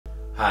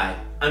Hi,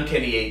 I'm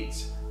Kenny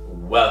Yates.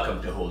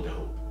 Welcome to Hold to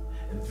Hope.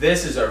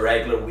 This is our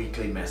regular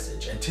weekly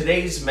message, and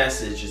today's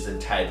message is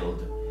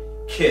entitled,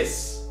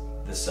 Kiss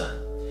the Son.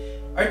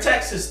 Our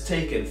text is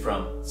taken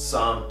from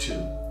Psalm 2,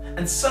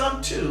 and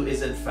Psalm 2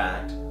 is in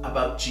fact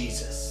about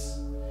Jesus.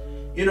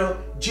 You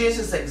know,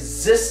 Jesus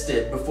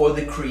existed before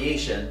the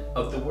creation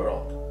of the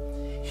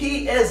world.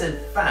 He is in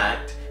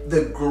fact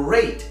the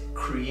great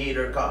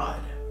creator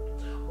God.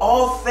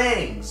 All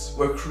things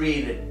were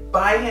created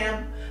by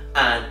him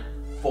and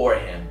for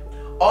him.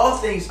 All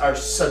things are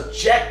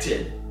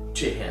subjected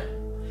to him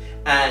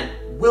and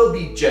will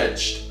be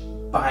judged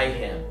by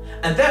him.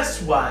 And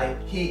that's why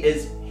he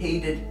is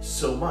hated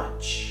so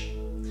much.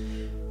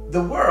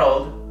 The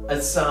world,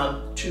 as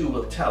Psalm 2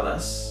 will tell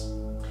us,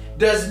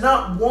 does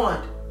not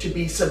want to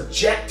be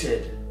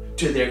subjected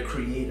to their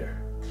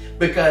creator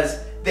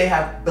because they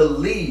have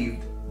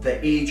believed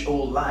the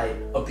age-old lie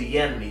of the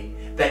enemy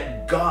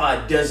that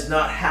God does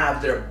not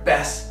have their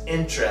best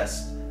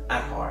interest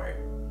at heart.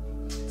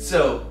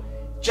 So,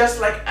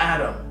 just like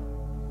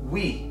Adam,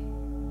 we,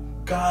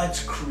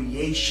 God's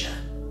creation,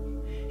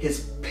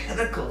 his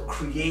pinnacle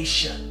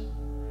creation,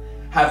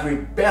 have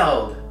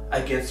rebelled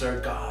against our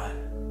God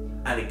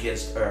and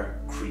against our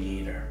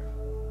Creator.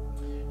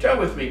 Turn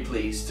with me,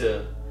 please,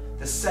 to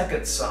the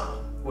second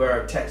Psalm, where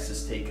our text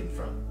is taken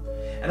from.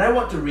 And I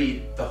want to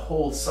read the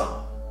whole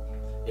Psalm,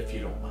 if you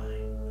don't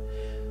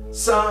mind.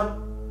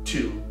 Psalm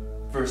 2,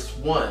 verse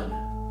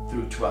 1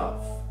 through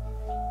 12.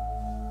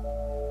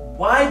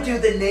 Why do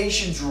the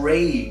nations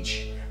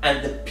rage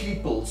and the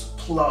peoples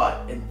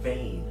plot in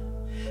vain?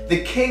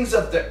 The kings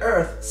of the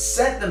earth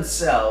set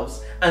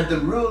themselves, and the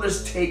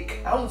rulers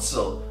take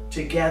counsel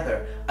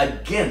together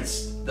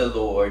against the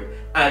Lord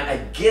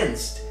and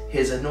against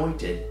his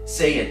anointed,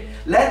 saying,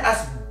 let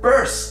us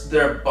burst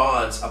their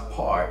bonds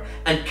apart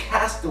and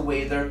cast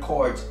away their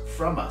cords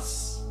from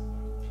us.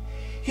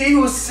 He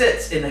who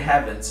sits in the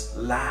heavens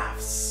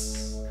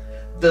laughs.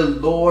 The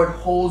Lord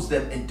holds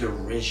them in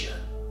derision.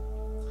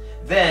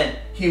 Then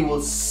he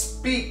will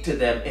speak to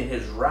them in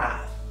his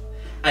wrath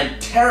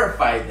and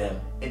terrify them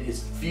in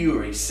his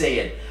fury,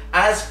 saying,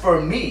 as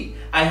for me,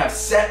 I have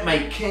set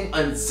my king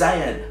on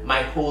Zion,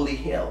 my holy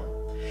hill.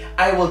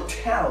 I will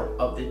tell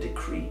of the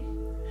decree.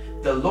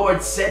 The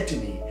Lord said to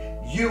me,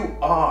 you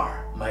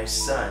are my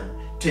son.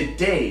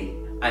 Today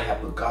I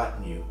have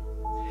begotten you.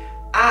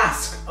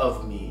 Ask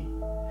of me,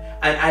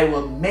 and I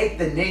will make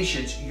the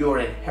nations your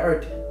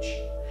inheritance,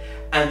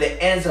 and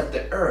the ends of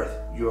the earth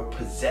your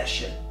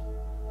possession.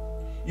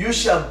 You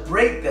shall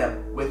break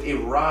them with a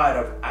rod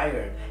of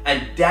iron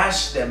and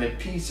dash them in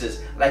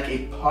pieces like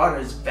a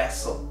potter's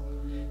vessel.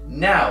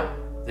 Now,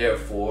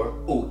 therefore,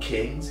 O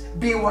kings,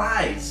 be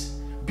wise,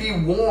 be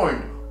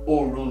warned,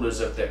 O rulers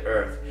of the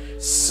earth.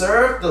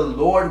 Serve the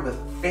Lord with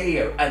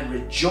fear and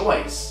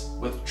rejoice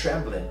with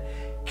trembling.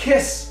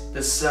 Kiss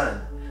the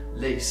Son,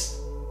 lest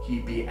he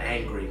be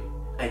angry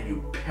and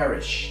you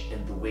perish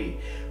in the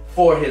way.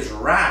 For his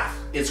wrath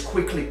is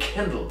quickly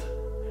kindled.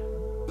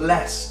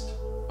 Blessed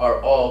are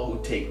all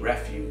who take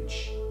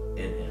refuge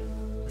in him.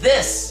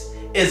 This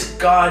is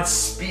God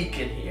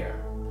speaking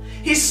here.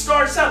 He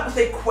starts out with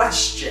a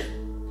question.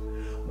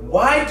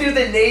 Why do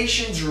the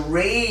nations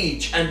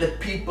rage and the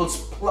peoples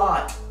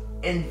plot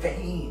in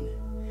vain?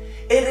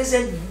 It is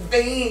in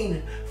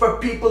vain for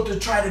people to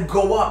try to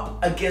go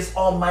up against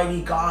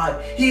Almighty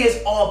God. He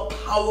is all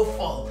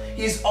powerful.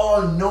 He's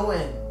all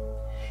knowing.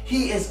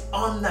 He is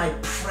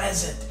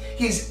omnipresent.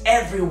 He's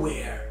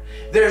everywhere.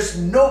 There's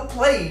no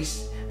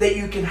place that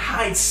you can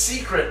hide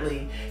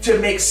secretly to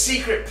make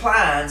secret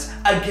plans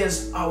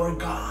against our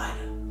God.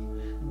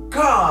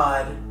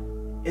 God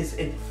is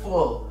in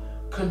full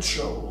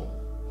control.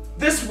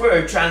 This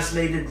word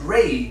translated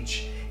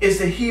rage is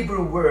the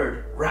Hebrew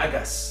word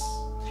ragas.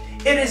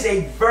 It is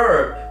a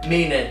verb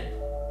meaning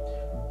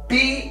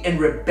be in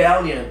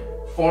rebellion,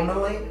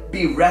 formerly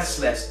be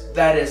restless,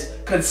 that is,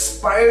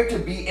 conspire to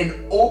be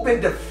in open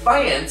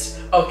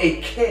defiance of a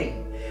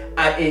king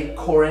at a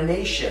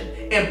coronation,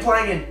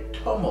 implying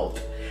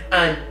tumult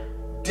and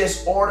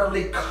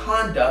disorderly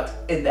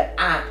conduct in the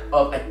act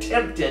of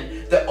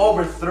attempting the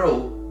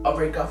overthrow of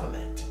a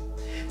government.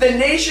 The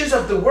nations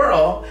of the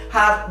world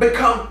have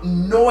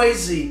become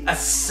noisy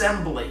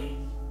assembly,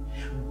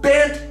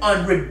 bent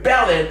on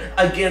rebelling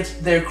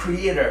against their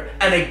creator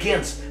and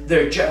against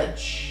their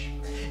judge.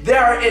 They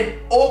are in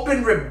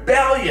open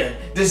rebellion,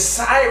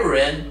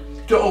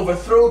 desiring to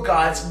overthrow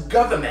God's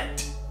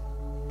government.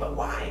 But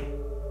why?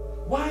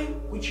 Why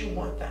would you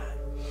want that?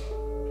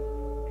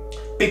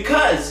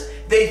 Because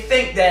they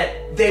think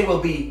that they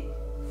will be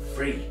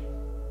free.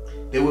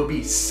 They will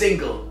be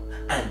single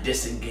and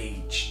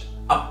disengaged,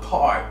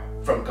 apart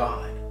from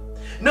God.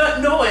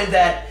 Not knowing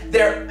that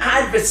their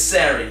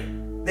adversary,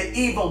 the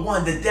evil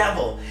one, the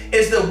devil,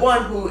 is the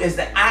one who is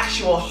the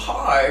actual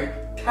hard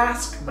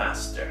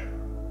taskmaster.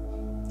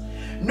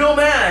 No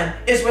man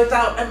is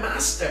without a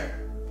master.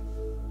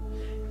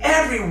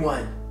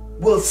 Everyone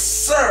will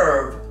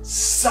serve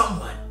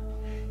someone.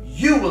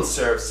 You will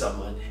serve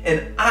someone,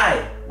 and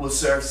I will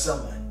serve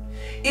someone.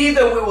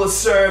 Either we will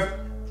serve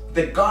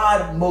the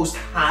God Most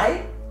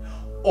High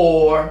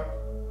or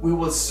we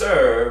will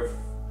serve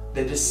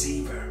the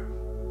deceiver,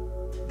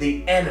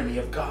 the enemy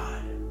of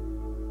God.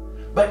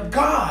 But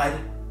God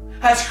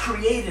has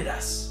created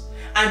us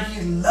and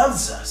he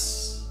loves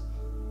us.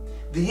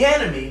 The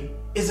enemy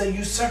is a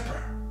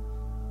usurper.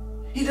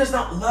 He does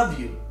not love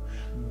you.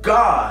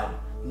 God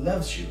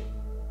loves you.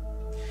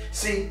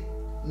 See,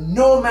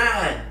 no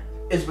man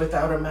is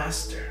without a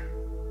master.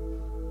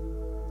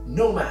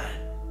 No man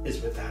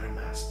is without a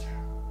master.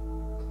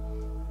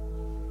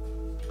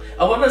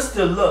 I want us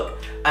to look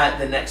at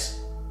the next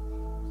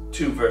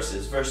two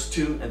verses, verse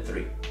 2 and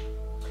 3.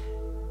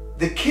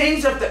 The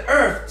kings of the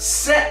earth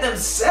set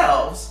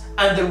themselves,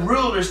 and the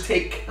rulers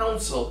take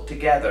counsel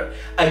together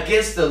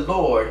against the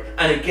Lord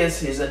and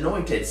against his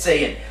anointed,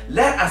 saying,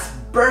 let us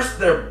burst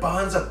their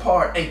bonds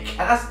apart and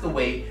cast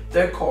away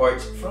their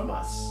cords from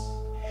us.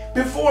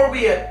 Before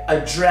we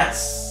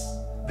address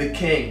the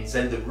kings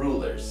and the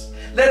rulers,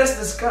 let us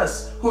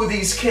discuss who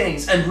these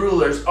kings and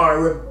rulers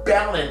are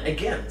rebelling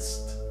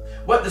against.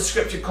 What the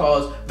scripture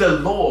calls the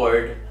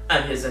Lord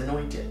and his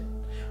anointed.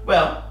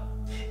 Well,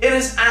 it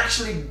is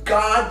actually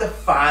God the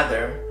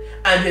Father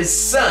and his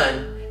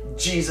Son,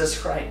 Jesus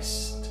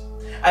Christ,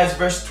 as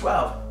verse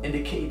 12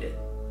 indicated.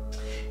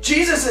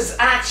 Jesus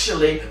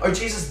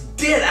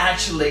did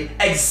actually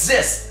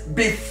exist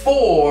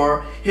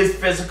before his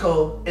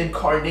physical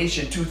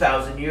incarnation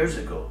 2,000 years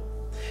ago.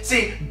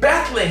 See,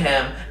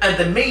 Bethlehem and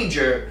the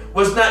manger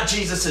was not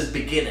Jesus's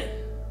beginning.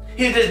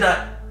 He did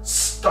not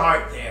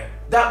start there.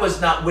 That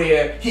was not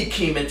where he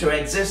came into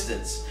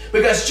existence.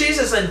 Because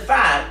Jesus, in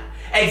fact,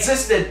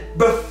 existed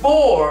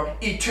before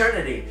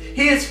eternity.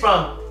 He is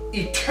from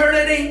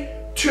eternity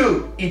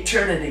to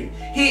eternity.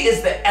 He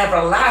is the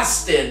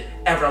everlasting.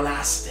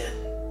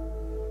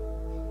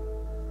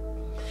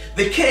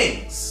 The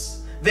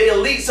kings, the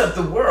elites of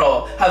the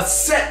world, have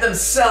set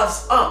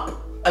themselves up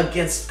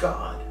against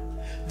God.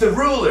 The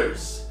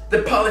rulers,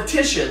 the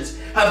politicians,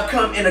 have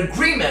come in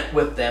agreement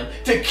with them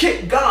to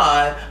kick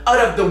God out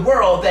of the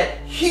world that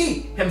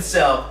he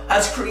himself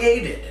has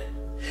created.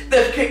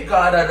 They've kicked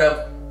God out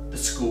of the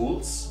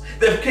schools.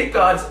 They've kicked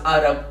God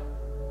out of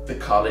the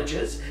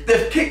colleges.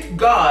 They've kicked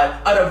God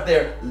out of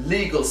their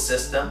legal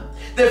system.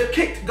 They've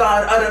kicked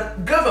God out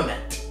of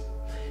government.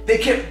 They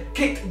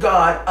kicked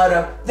God out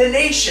of the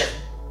nation.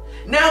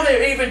 Now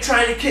they're even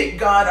trying to kick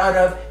God out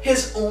of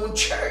his own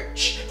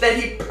church that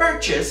he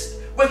purchased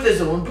with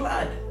his own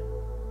blood.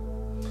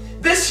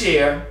 This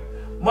year,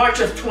 March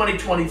of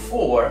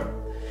 2024,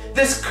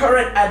 this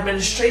current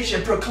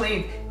administration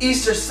proclaimed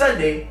Easter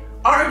Sunday,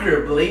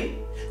 arguably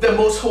the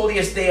most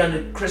holiest day on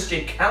the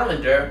Christian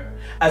calendar,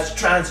 as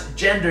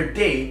Transgender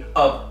Day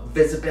of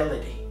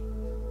Visibility.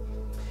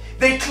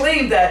 They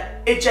claim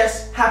that it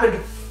just happened to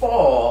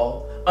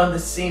fall on the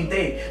same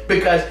day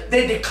because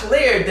they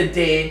declared the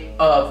day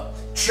of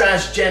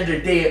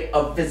Transgender Day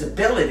of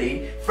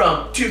Visibility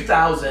from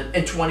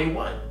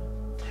 2021.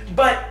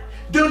 But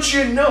don't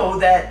you know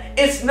that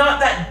it's not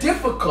that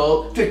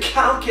difficult to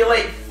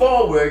calculate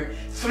forward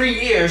 3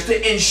 years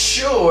to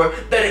ensure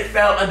that it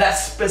fell on that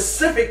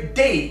specific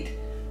date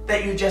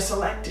that you just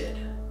selected?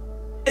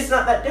 It's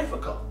not that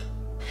difficult.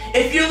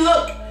 If you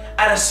look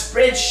at a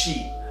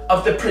spreadsheet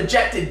of the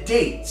projected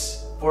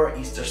dates for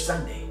Easter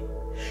Sunday,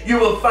 you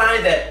will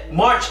find that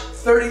March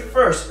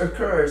 31st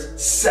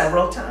occurs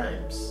several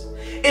times.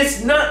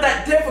 It's not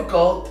that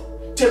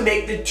difficult to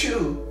make the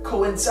two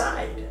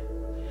coincide,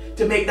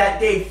 to make that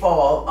day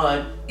fall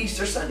on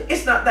Easter Sunday.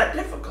 It's not that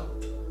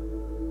difficult.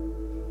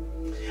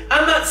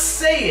 I'm not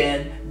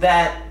saying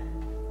that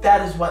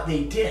that is what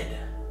they did,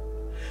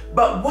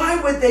 but why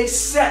would they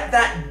set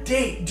that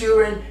date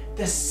during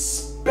the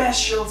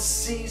special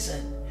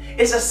season?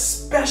 It's a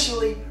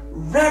specially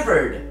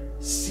revered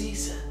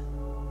season.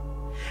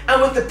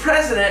 And with the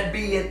president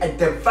being a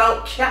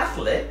devout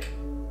Catholic,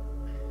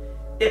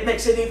 it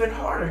makes it even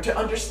harder to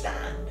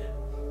understand.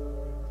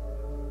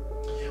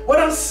 What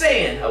I'm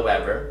saying,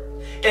 however,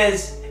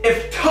 is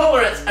if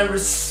tolerance and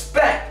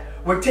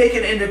respect were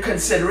taken into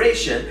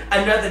consideration,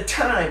 another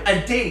time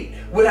and date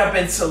would have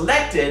been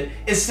selected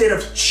instead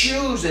of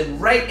choosing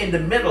right in the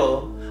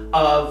middle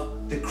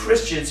of the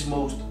Christian's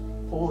most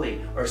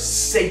holy or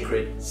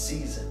sacred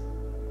season.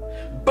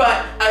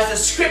 But as the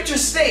scripture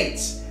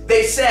states,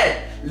 they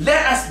said,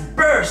 let us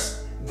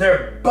burst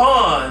their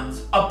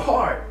bonds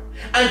apart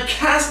and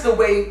cast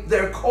away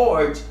their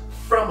cords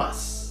from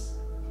us.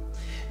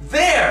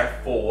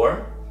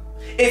 Therefore,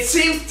 it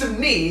seems to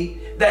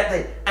me that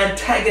the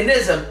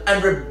antagonism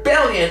and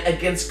rebellion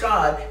against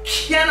God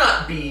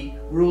cannot be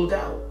ruled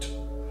out.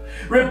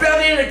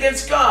 Rebellion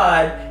against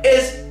God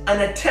is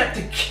an attempt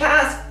to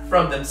cast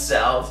from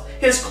themselves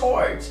his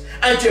cords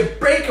and to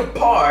break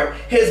apart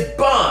his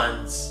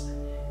bonds.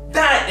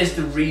 That is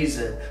the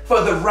reason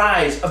for the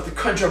rise of the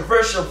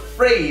controversial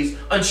phrase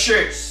on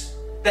shirts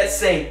that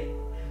say,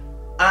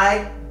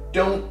 I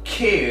don't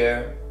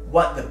care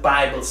what the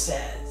Bible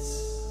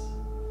says.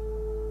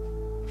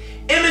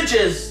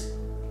 Images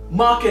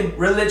mocking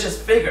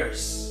religious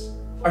figures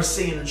are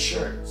seen in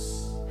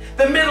shirts.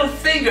 The middle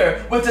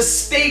finger with the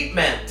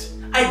statement,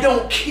 I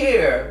don't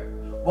care,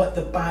 what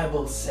the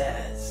Bible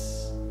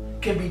says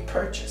can be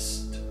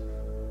purchased.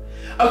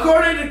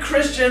 According to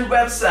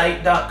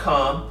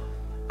ChristianWebsite.com,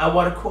 I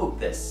want to quote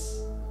this.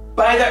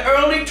 By the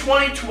early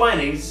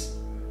 2020s,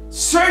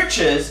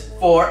 searches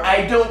for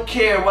 "I don't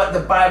care what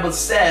the Bible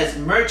says"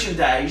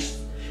 merchandise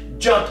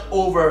jumped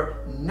over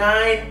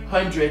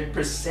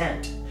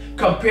 900%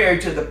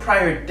 compared to the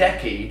prior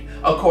decade,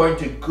 according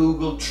to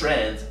Google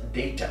Trends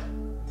data.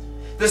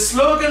 The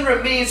slogan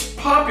remains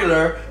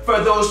popular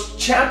for those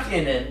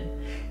championing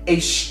a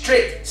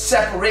strict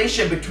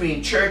separation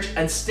between church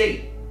and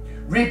state,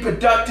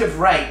 reproductive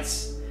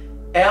rights,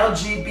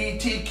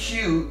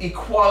 LGBTQ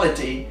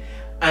equality,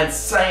 and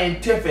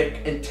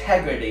scientific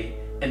integrity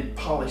in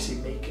policy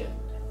making.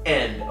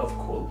 End of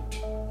quote.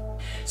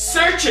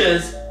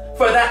 Searches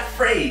for that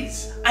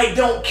phrase, "I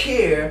don't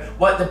care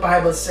what the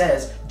Bible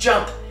says,"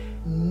 jumped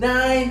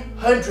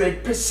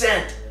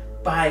 900%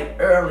 by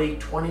early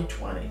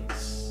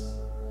 2020s.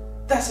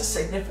 That's a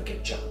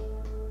significant jump.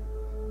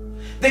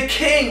 The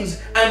kings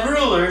and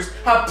rulers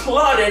have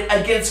plotted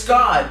against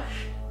God,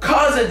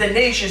 causing the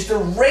nations to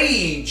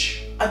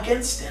rage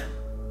against him.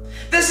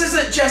 This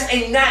isn't just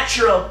a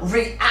natural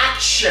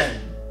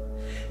reaction.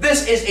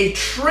 This is a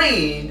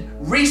trained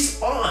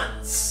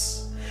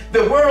response.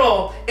 The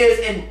world is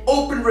in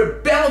open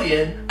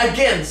rebellion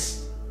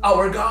against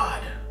our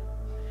God.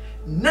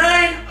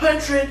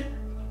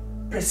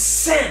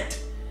 900%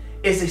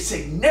 is a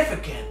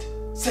significant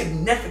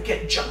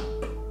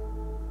jump.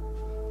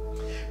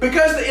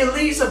 Because the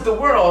elites of the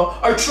world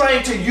are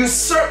trying to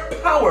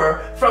usurp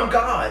power from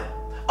God,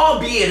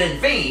 albeit in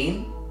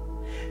vain.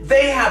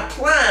 They have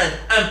planned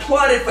and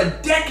plotted for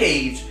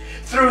decades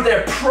through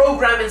their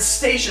programming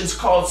stations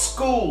called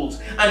schools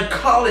and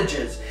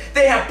colleges.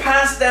 They have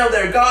passed down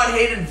their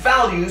God-hating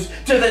values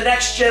to the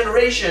next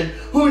generation,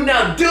 who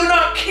now do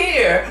not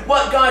care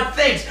what God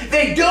thinks.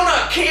 They do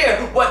not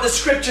care what the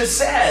scripture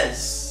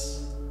says.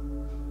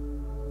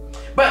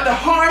 But the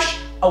harsh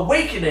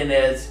awakening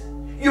is,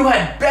 you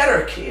had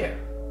better care,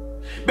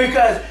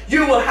 because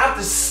you will have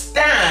to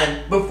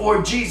stand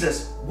before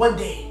Jesus one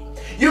day.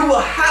 You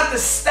will have to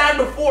stand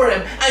before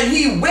him, and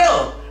he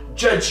will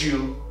judge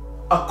you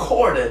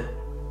according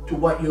to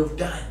what you have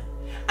done,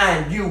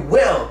 and you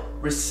will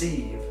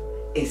receive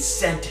a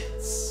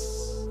sentence.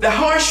 The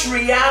harsh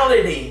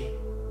reality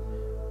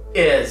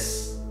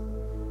is,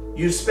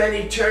 you spend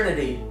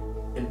eternity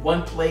in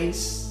one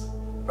place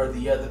or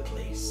the other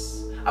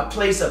place. A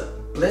place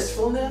of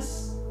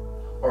blissfulness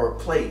or a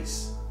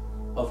place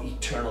of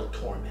eternal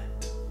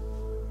torment.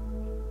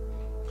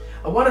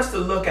 I want us to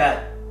look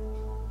at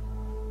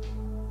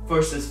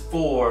verses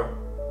 4,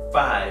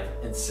 5,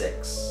 and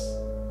 6.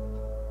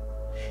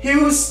 He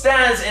who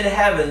stands in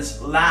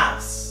heavens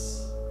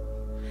laughs.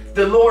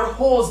 The Lord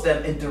holds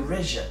them in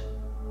derision.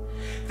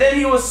 Then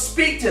he will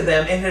speak to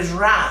them in his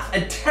wrath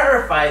and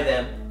terrify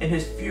them in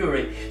his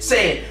fury,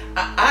 saying,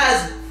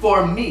 "As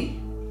for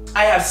me,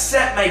 I have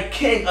set my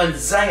king on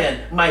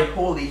Zion, my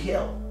holy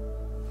hill."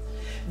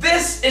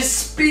 This is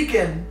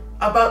speaking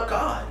about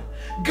God.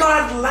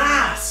 God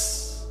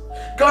laughs.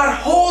 God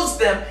holds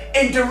them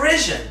in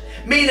derision,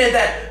 meaning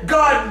that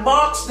God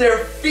mocks their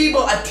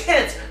feeble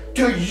attempts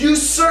to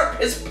usurp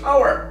his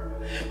power,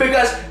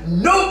 because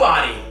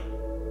nobody,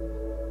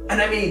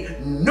 and I mean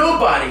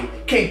nobody,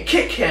 can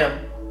kick him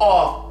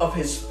off of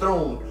his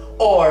throne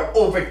or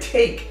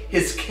overtake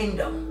his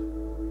kingdom.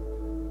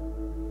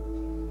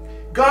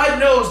 God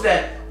knows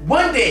that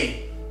one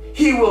day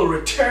he will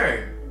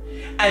return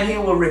and he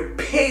will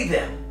repay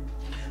them,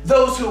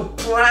 those who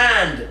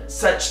planned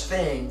such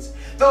things,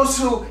 those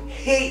who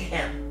hate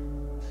him.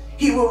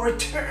 He will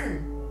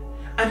return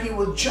and he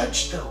will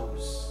judge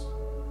those.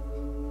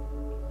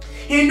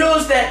 He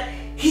knows that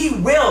he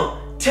will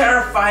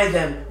terrify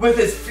them with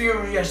his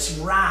furious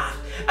wrath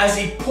as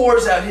he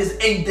pours out his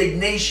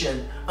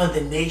indignation on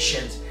the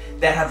nations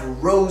that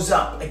have rose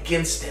up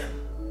against him,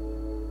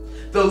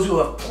 those who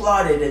have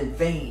plotted in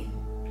vain.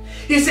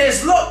 He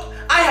says, "Look,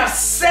 I have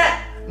set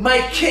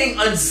my king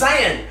on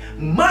Zion,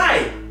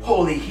 my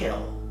holy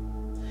hill."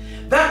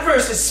 That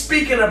verse is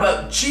speaking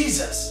about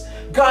Jesus,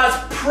 God's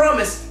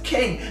promised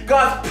king,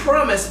 God's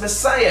promised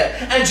Messiah,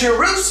 and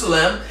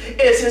Jerusalem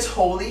is his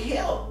holy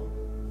hill.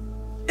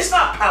 It's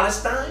not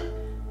Palestine,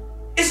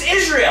 it's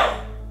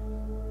Israel.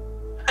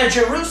 And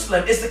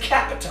Jerusalem is the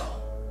capital.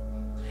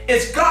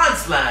 It's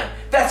God's land.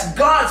 That's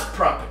God's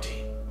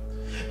property.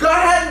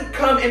 God hadn't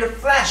come in the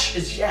flesh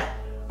as yet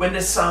when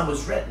this psalm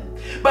was written.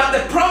 But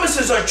the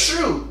promises are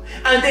true,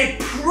 and they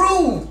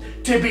proved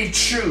to be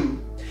true,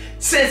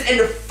 since in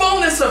the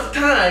fullness of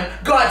time,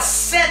 God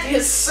sent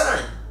his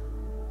son.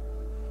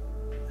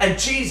 And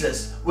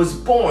Jesus was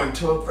born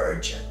to a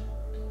virgin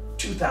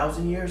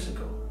 2,000 years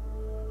ago.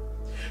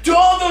 To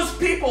all those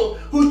people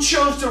who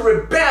chose to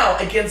rebel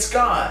against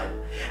God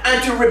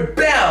and to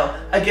rebel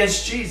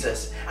against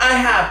Jesus, I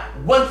have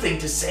one thing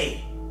to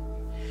say.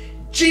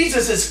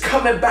 Jesus is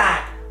coming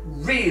back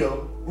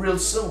real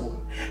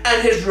soon,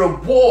 and his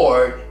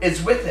reward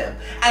is with him,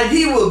 and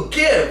he will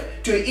give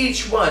to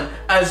each one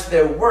as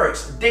their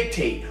works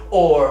dictate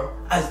or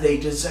as they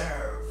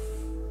deserve.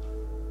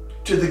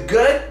 To the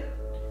good,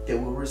 they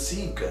will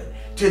receive good.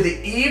 To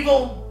the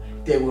evil,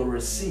 they will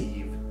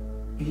receive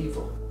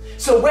evil.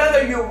 So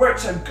whether your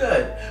works are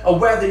good or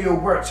whether your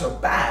works are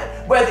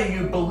bad, whether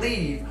you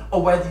believe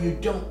or whether you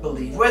don't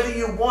believe, whether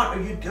you want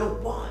or you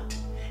don't want,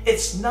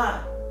 it's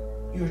not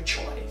your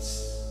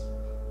choice.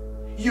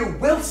 You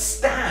will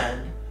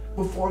stand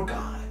before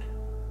God.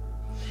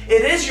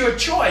 It is your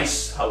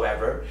choice,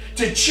 however,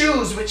 to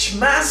choose which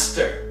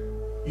master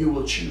you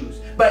will choose.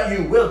 But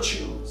you will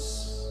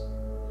choose.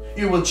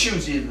 You will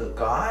choose either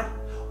God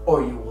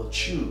or you will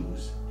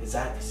choose his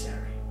adversary.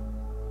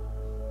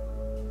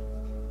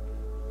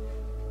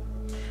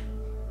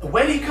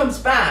 When he comes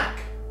back,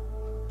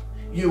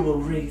 you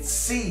will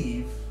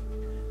receive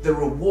the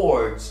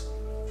rewards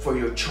for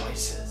your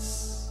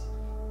choices.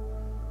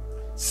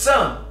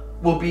 Some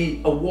will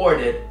be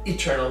awarded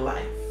eternal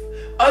life.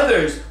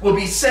 Others will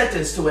be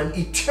sentenced to an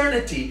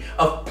eternity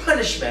of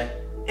punishment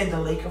in the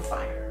lake of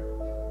fire.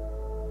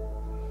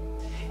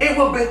 It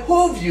will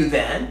behoove you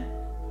then,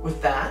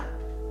 with that,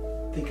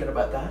 thinking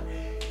about that,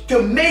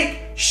 to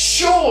make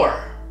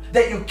sure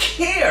that you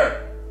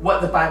care what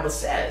the Bible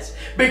says,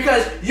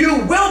 because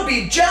you will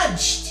be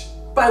judged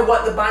by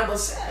what the Bible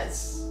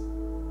says.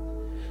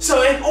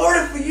 So in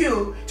order for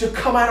you to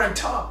come out on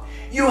top,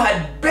 you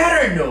had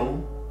better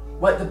know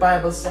what the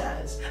Bible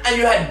says, and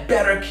you had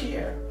better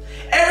care.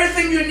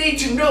 Everything you need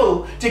to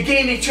know to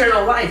gain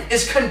eternal life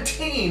is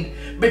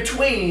contained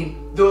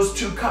between those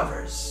two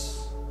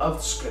covers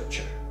of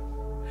Scripture,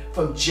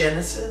 from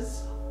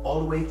Genesis all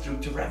the way through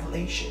to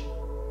Revelation.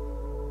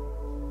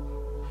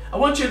 I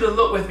want you to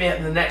look with me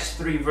at the next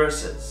 3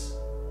 verses.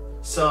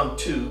 Psalm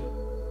 2,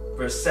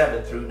 verse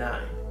 7 through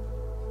 9.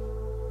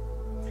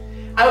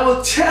 I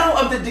will tell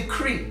of the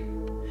decree.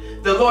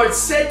 The Lord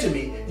said to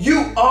me,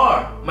 you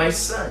are my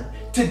son.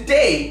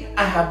 Today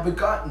I have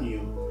begotten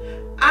you.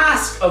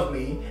 Ask of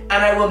me,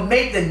 and I will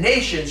make the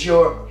nations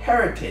your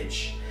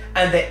heritage,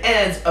 and the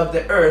ends of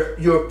the earth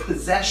your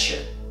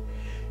possession.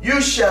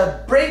 You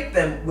shall break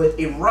them with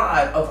a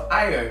rod of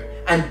iron,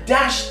 and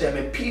dash them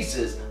in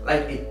pieces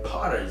like a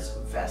potter's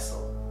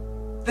vessel.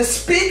 The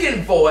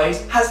speaking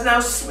voice has now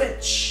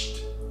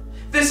switched.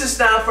 This is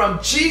now from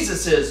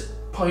Jesus'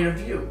 point of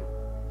view.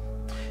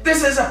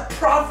 This is a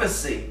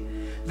prophecy,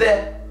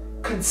 the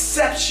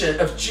conception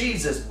of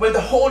Jesus when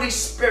the Holy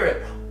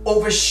Spirit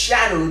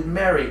overshadowed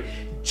Mary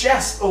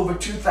just over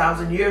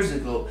 2,000 years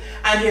ago,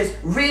 and his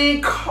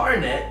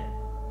reincarnate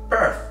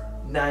birth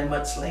 9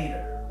 months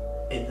later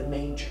in the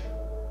manger.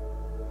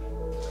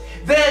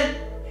 Then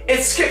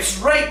it skips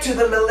right to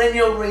the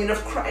millennial reign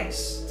of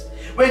Christ,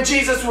 when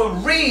Jesus will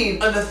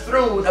reign on the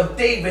throne of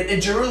David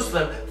in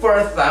Jerusalem for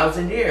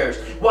 1,000 years,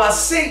 while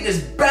Satan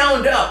is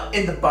bound up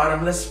in the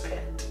bottomless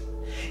pit.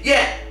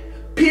 Yet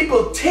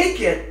people take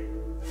it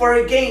for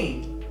a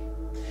game.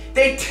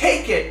 They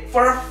take it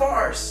for a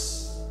farce.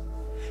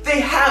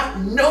 They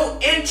have no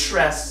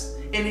interest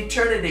in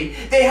eternity.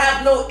 They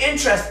have no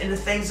interest in the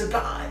things of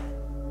God.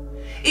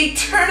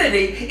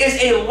 Eternity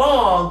is a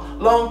long,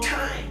 long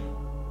time.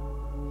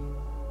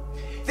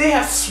 They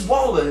have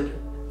swallowed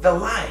the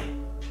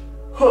line,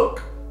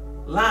 hook,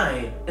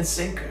 line, and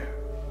sinker.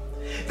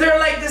 They're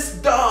like this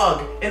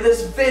dog in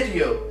this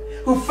video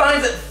who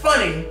finds it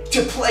funny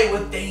to play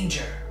with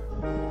danger.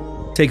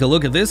 Take a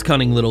look at this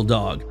cunning little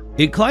dog.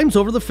 It climbs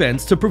over the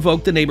fence to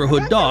provoke the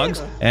neighborhood dogs,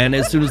 and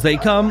as soon as they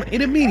come,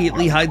 it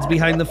immediately hides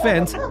behind the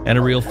fence, and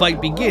a real fight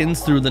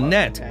begins through the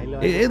net.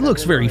 It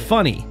looks very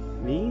funny.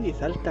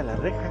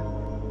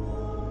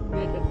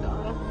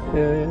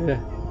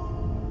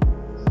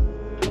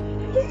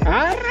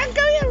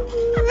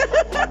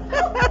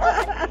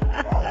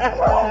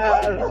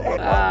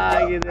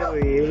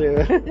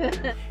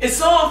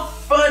 It's all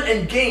fun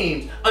and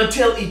games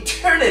until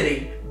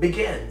eternity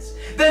begins.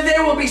 Then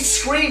there will be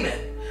screaming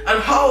and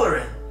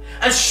hollering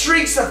and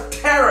shrieks of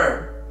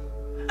terror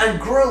and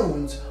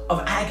groans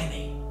of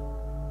agony.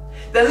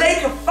 The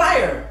lake of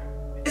fire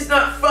is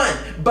not fun,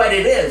 but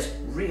it is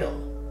real.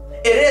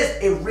 It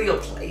is a real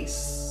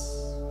place.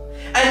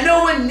 And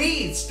no one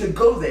needs to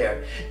go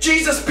there.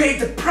 Jesus paid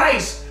the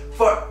price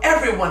for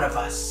every one of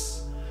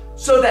us,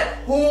 so that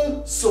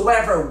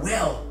whomsoever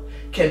will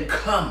can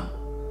come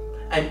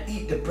and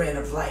eat the bread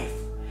of life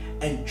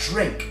and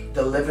drink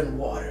the living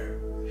water.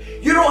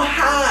 You don't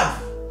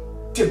have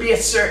to be a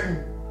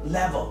certain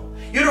level.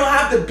 You don't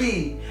have to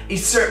be a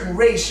certain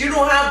race. You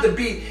don't have to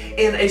be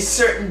in a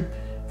certain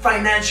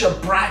financial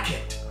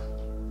bracket.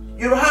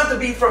 You don't have to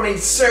be from a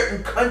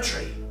certain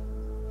country.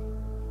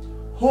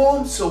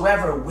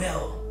 Whomsoever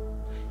will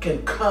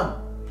can come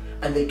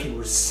and they can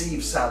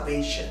receive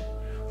salvation.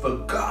 For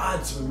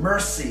God's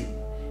mercy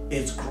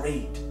is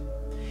great.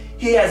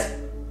 He has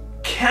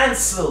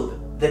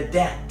canceled the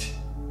debt.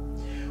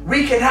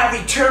 We can have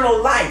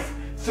eternal life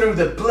through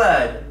the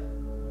blood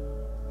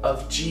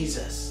of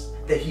Jesus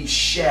that he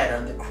shed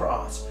on the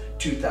cross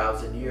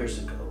 2,000 years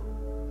ago.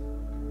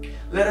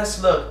 Let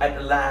us look at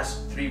the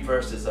last 3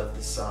 verses of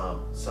the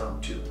Psalm,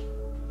 Psalm 2,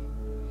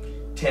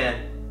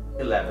 10,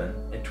 11,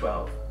 and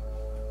 12.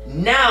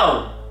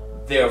 Now,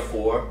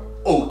 therefore,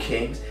 O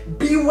kings,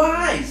 be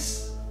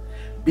wise.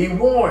 Be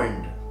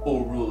warned,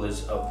 O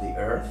rulers of the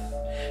earth.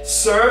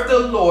 Serve the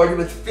Lord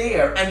with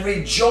fear and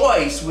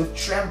rejoice with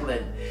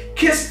trembling.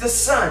 Kiss the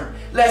Son,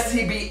 lest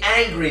he be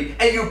angry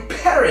and you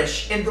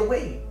perish in the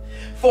way,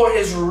 for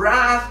his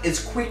wrath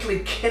is quickly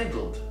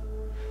kindled.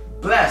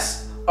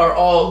 Blessed are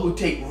all who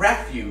take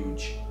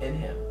refuge in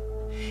him.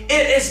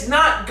 It is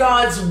not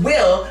God's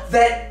will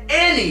that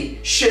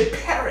any should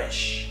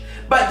perish,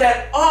 but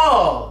that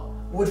all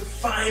would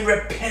find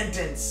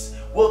repentance,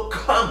 will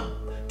come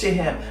to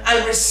him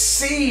and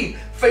receive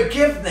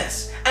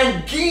forgiveness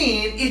and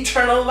gain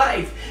eternal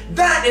life.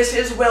 That is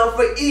his will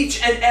for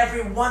each and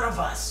every one of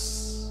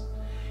us.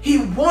 He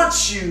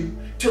wants you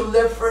to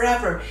live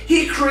forever.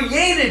 He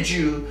created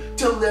you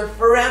to live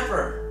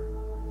forever.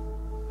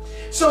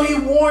 So he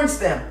warns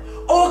them,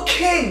 O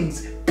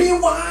kings, be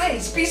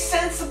wise, be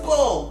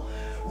sensible.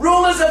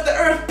 Rulers of the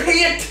earth,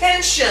 pay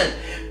attention,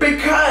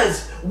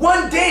 because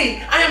one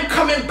day I am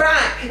coming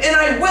back and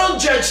I will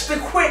judge the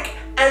quick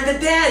and the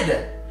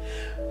dead.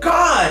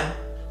 God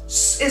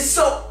is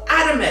so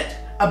adamant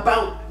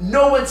about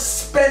no one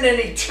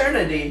spending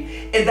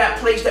eternity in that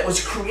place that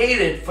was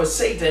created for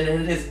Satan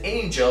and his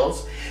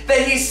angels,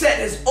 that he sent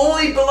his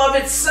only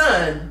beloved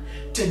Son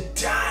to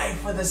die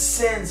for the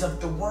sins of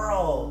the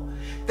world,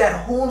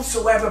 that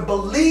whomsoever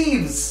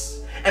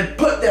believes and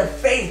put their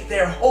faith,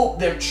 their hope,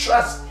 their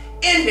trust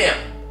in him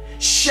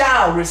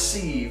shall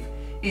receive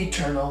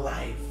eternal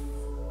life.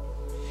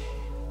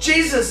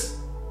 Jesus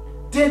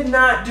did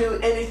not do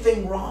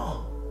anything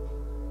wrong.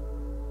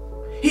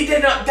 He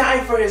did not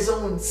die for his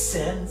own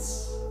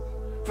sins,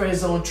 for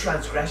his own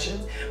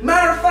transgressions.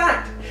 Matter of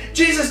fact,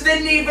 Jesus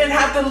didn't even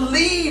have to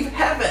leave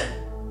heaven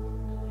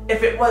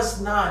if it was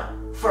not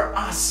for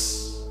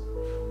us.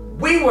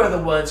 We were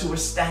the ones who were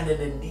standing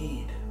in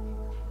need.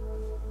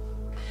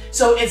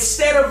 So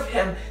instead of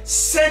him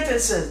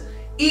sentencing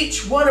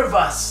each one of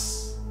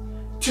us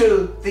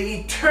to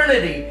the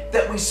eternity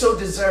that we so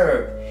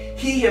deserved,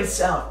 he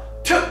himself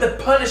took the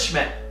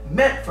punishment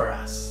meant for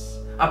us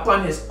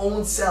upon his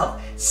own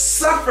self,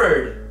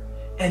 suffered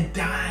and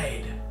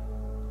died,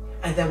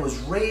 and then was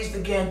raised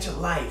again to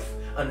life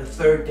on the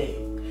third day,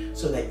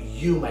 so that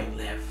you might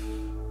live,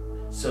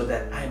 so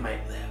that I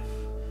might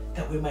live,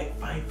 that we might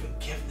find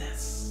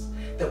forgiveness,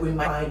 that we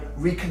might find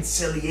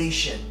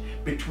reconciliation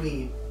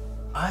between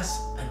us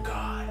and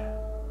God.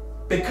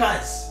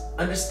 Because,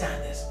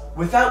 understand this,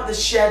 without the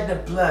shedding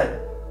of blood,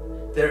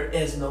 there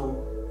is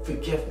no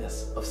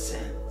forgiveness of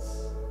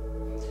sins.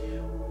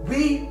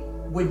 We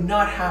would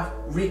not have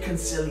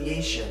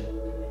reconciliation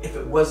if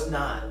it was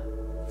not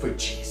for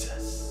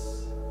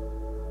Jesus.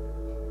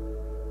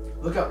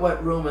 Look at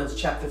what Romans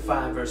chapter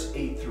 5 verse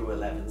 8 through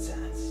 11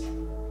 says.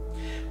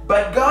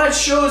 But God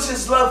shows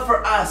his love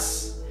for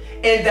us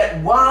in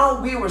that while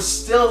we were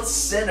still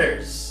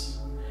sinners,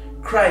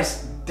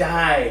 Christ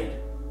died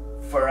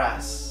for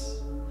us.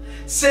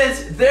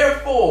 Since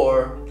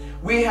therefore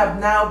we have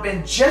now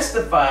been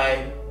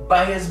justified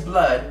by his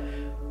blood,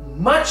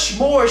 much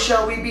more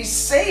shall we be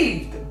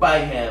saved by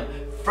him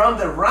from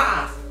the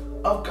wrath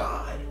of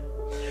God.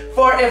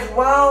 For if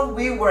while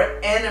we were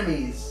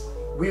enemies,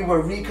 we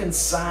were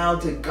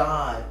reconciled to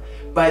God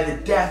by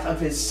the death of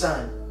his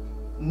Son,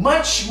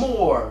 much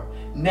more,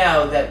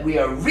 now that we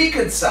are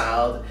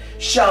reconciled,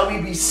 shall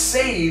we be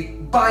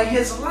saved by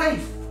his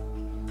life.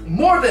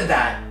 More than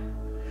that,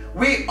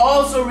 we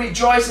also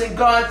rejoice in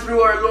God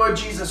through our Lord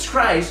Jesus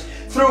Christ,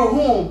 through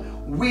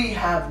whom we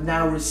have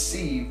now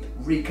received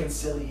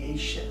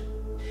reconciliation.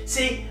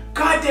 See,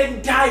 God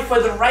didn't die for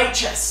the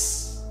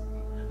righteous.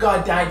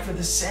 God died for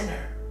the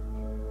sinner.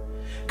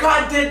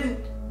 God didn't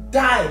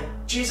die.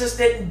 Jesus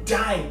didn't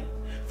die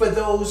for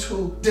those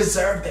who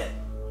deserved it.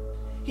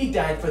 He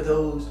died for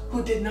those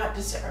who did not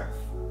deserve.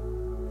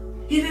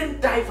 He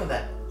didn't die for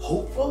the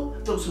hopeful,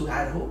 those who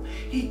had hope.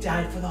 He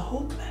died for the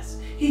hopeless.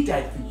 He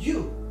died for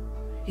you.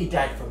 He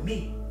died for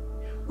me.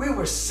 We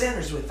were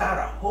sinners without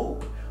a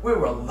hope. We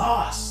were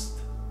lost.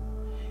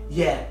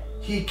 Yet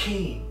he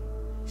came,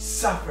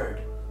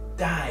 suffered,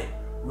 died,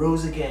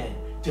 rose again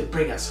to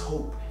bring us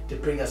hope, to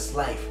bring us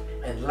life,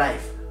 and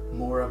life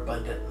more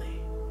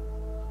abundantly.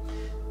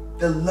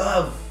 The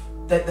love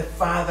that the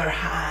Father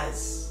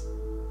has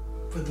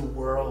for the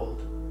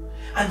world,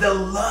 and the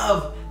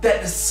love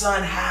that the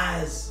Son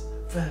has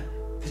for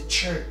the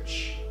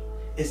church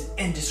is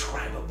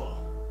indescribable.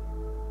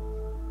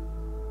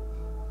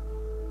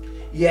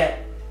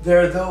 Yet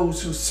there are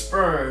those who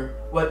spurn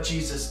what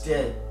Jesus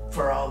did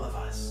for all of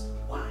us.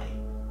 Why?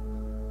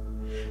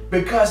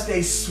 Because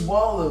they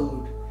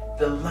swallowed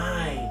the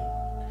lie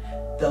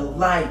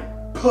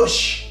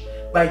pushed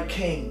by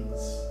kings,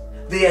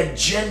 the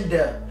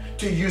agenda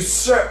to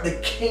usurp the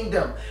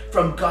kingdom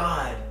from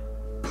God,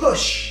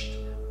 pushed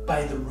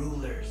by the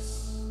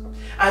rulers.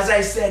 As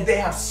I said, they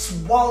have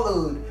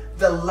swallowed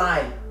the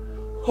lie,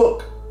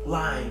 hook,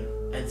 line,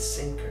 and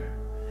sinker.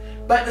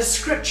 But the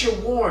scripture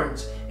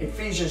warns,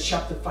 Ephesians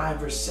chapter 5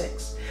 verse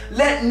 6,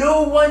 let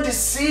no one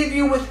deceive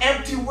you with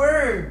empty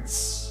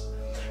words,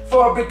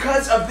 for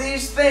because of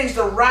these things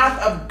the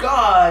wrath of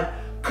God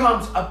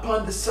comes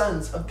upon the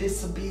sons of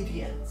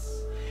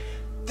disobedience.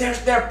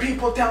 There are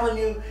people telling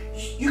you,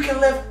 you can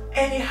live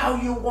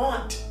anyhow you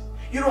want.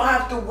 You don't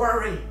have to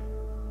worry.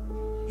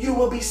 You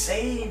will be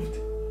saved.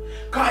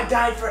 God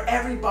died for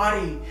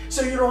everybody,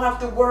 so you don't have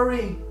to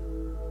worry.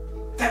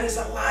 That is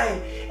a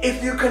lie.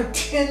 If you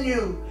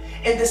continue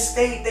in the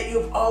state that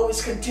you've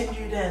always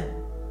continued in,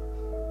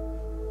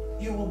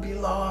 you will be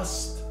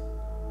lost.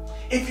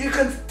 If you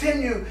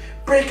continue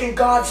breaking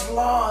God's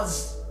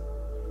laws,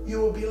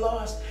 you will be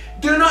lost.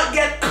 Do not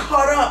get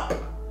caught up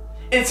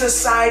in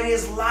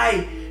society's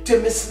lie to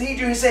mislead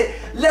you. He said,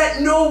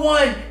 let no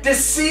one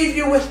deceive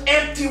you with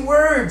empty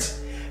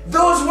words.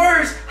 Those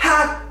words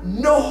have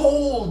no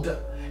hold.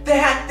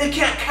 They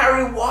can't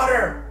carry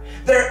water.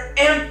 They're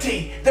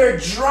empty. They're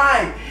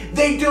dry.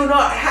 They do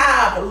not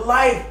have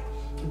life.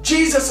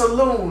 Jesus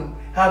alone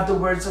have the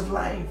words of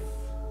life.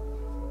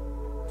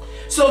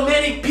 So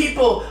many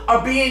people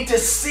are being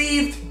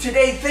deceived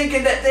today,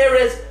 thinking that there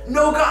is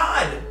no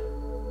God.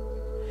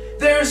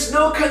 There is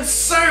no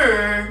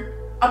concern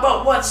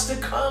about what's to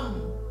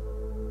come.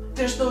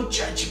 There's no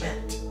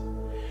judgment.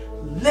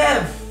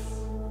 Live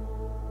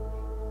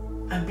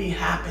and be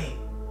happy.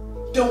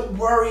 Don't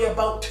worry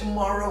about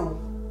tomorrow.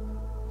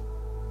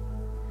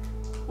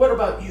 What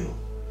about you?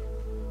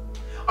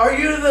 Are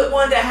you the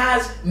one that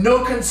has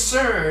no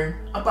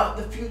concern about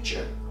the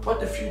future, what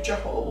the future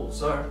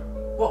holds, or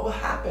what will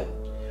happen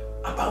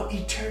about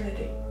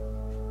eternity?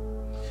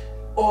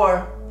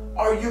 Or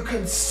are you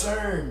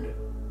concerned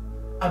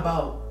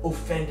about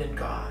offending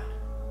God?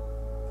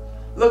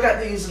 Look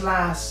at these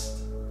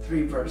last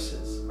three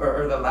verses,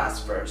 or the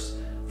last verse,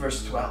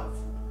 verse 12.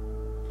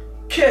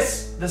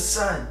 Kiss the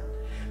Son,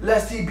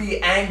 lest he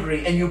be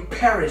angry and you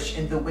perish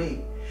in the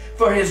way,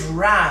 for his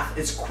wrath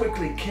is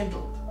quickly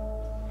kindled.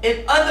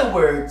 In other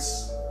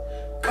words,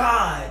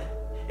 God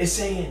is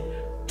saying,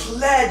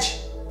 pledge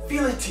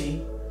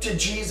fealty to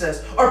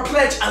Jesus, or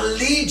pledge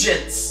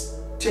allegiance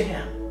to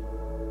him.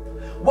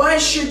 Why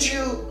should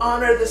you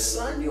honor the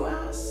Son, you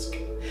ask?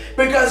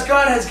 Because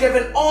God has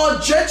given all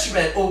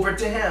judgment over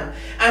to him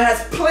and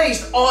has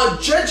placed all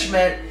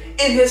judgment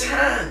in his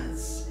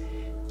hands.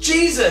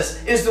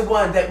 Jesus is the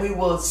one that we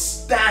will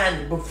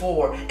stand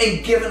before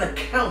and give an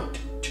account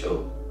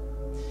to.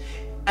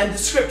 And the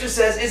scripture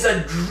says it's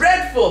a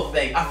dreadful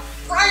thing, a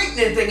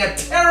frightening thing, a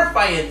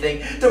terrifying thing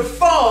to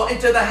fall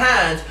into the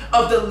hands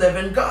of the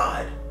living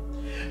God.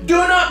 Do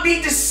not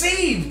be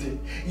deceived.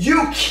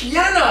 You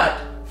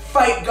cannot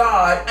fight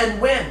God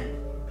and win.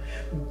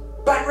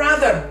 But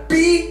rather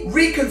be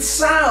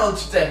reconciled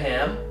to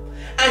him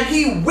and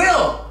he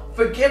will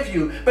forgive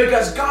you,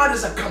 because God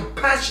is a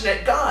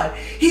compassionate God.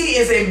 He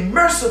is a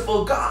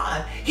merciful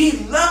God. He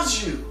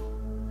loves you.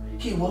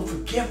 He will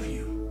forgive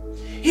you.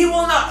 He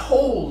will not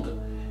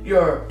hold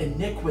your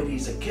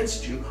iniquities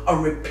against you or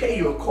repay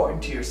you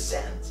according to your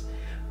sins.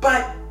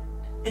 But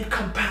in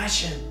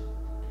compassion,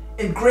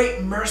 in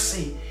great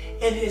mercy,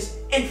 in his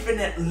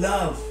infinite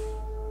love,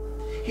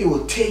 he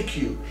will take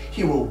you,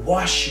 he will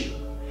wash you,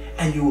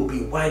 and you will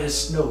be white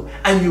as snow,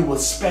 and you will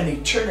spend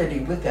eternity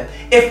with him.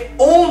 If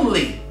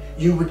only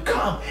you would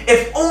come,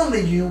 if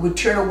only you would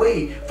turn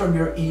away from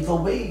your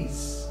evil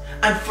ways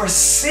and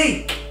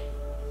forsake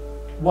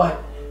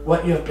what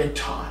you have been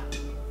taught,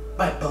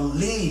 but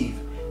believe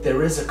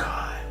there is a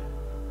God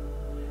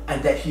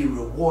and that he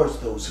rewards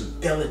those who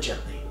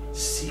diligently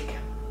seek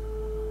him.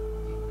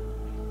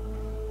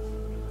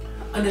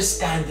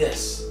 Understand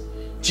this.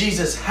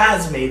 Jesus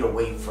has made a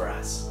way for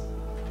us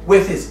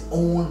with his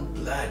own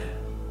blood.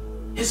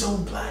 His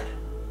own blood.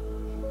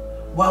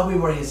 While we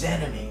were his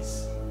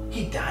enemies,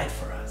 he died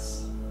for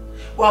us.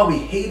 While we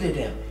hated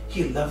him,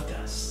 he loved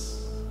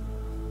us.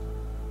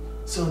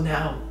 So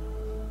now,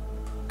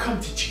 come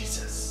to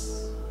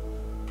Jesus.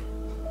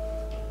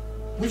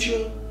 Would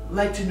you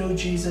like to know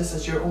Jesus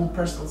as your own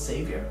personal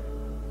Savior?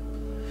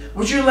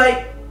 Would you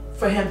like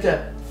for him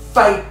to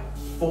fight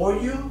for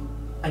you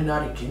and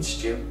not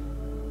against you?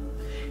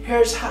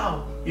 Here's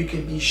how you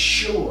can be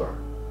sure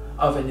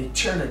of an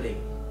eternity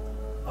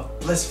of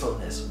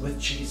blissfulness with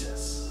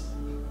Jesus.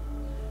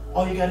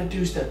 All you got to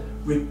do is to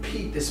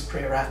repeat this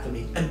prayer after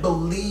me and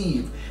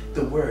believe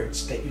the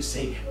words that you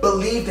say.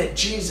 Believe that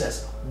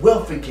Jesus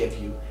will forgive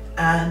you,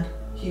 and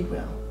he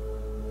will.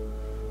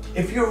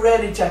 If you're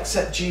ready to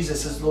accept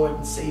Jesus as Lord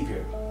and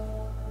Savior,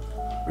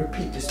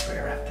 repeat this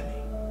prayer after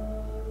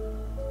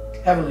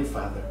me. Heavenly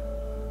Father,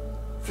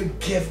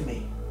 forgive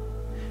me,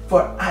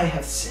 for I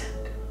have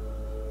sinned.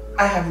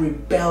 I have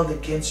rebelled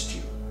against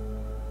you.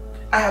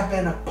 I have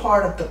been a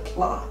part of the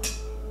plot.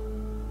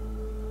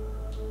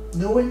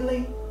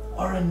 Knowingly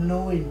or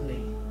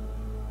unknowingly,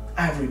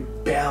 I have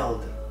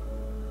rebelled.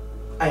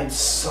 I am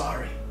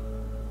sorry.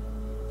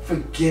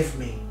 Forgive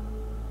me.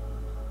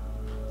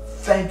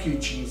 Thank you,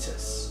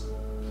 Jesus,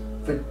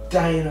 for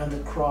dying on the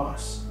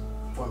cross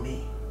for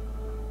me.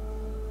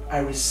 I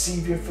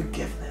receive your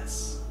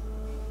forgiveness,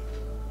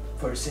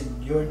 for it's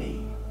in your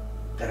name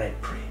that I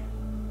pray.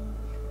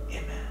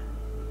 Amen.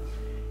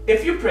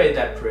 If you prayed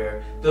that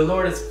prayer, the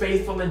Lord is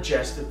faithful and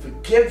just to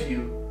forgive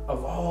you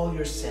of all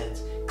your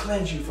sins,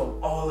 cleanse you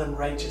from all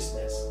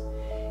unrighteousness.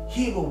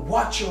 He will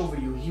watch over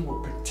you. He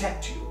will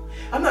protect you.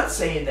 I'm not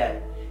saying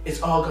that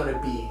it's all going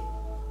to be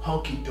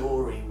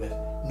hunky-dory with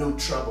no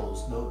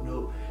troubles,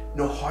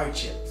 no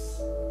hardships.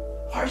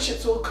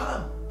 Hardships will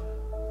come.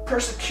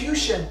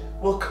 Persecution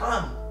will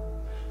come.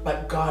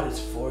 But God is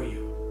for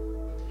you.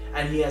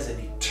 And he has an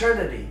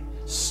eternity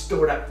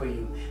stored up for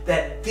you,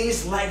 that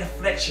these light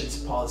afflictions,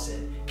 Paul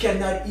said,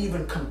 cannot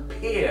even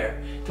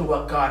compare to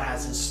what God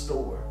has in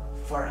store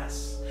for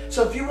us.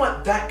 So if you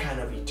want that kind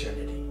of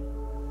eternity,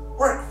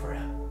 work for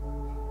him.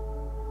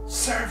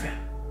 Serve him.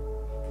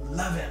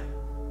 Love him.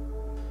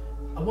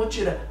 I want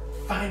you to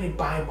find a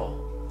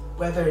Bible,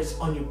 whether it's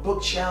on your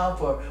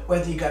bookshelf or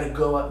whether you got to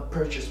go out and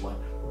purchase one.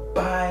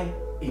 Buy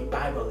a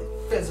Bible,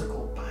 a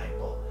physical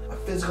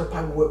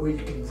Bible where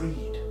you can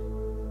read.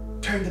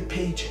 Turn the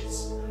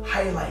pages,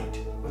 highlight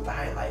with a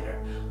highlighter.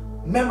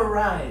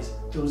 Memorize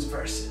those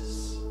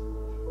verses.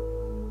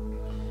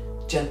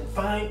 Then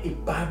find a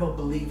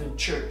Bible-believing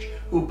church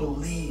who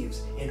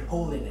believes in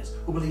holiness,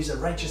 who believes in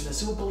righteousness,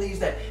 who believes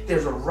that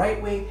there's a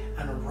right way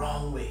and a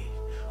wrong way,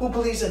 who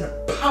believes in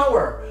the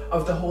power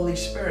of the Holy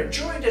Spirit.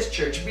 Join this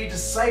church, be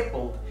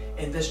discipled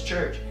in this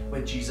church.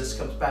 When Jesus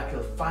comes back,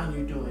 he'll find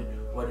you doing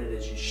what it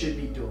is you should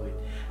be doing.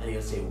 And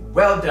he'll say,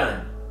 well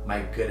done,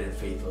 my good and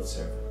faithful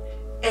servant.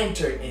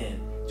 Enter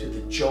into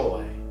the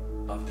joy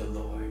of the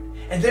Lord.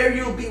 And there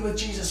you'll be with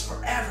Jesus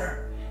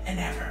forever and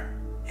ever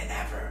and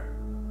ever.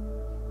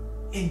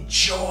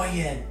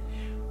 Enjoying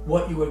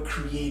what you were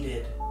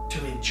created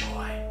to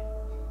enjoy.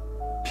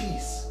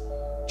 Peace,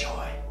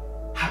 joy,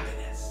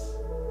 happiness,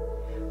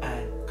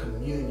 and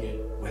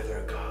communion with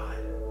our God.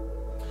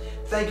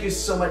 Thank you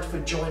so much for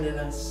joining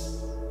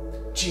us.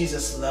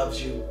 Jesus loves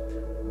you.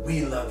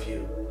 We love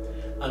you.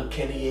 I'm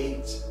Kenny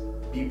Yates.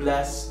 Be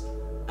blessed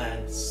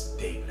and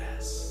stay blessed.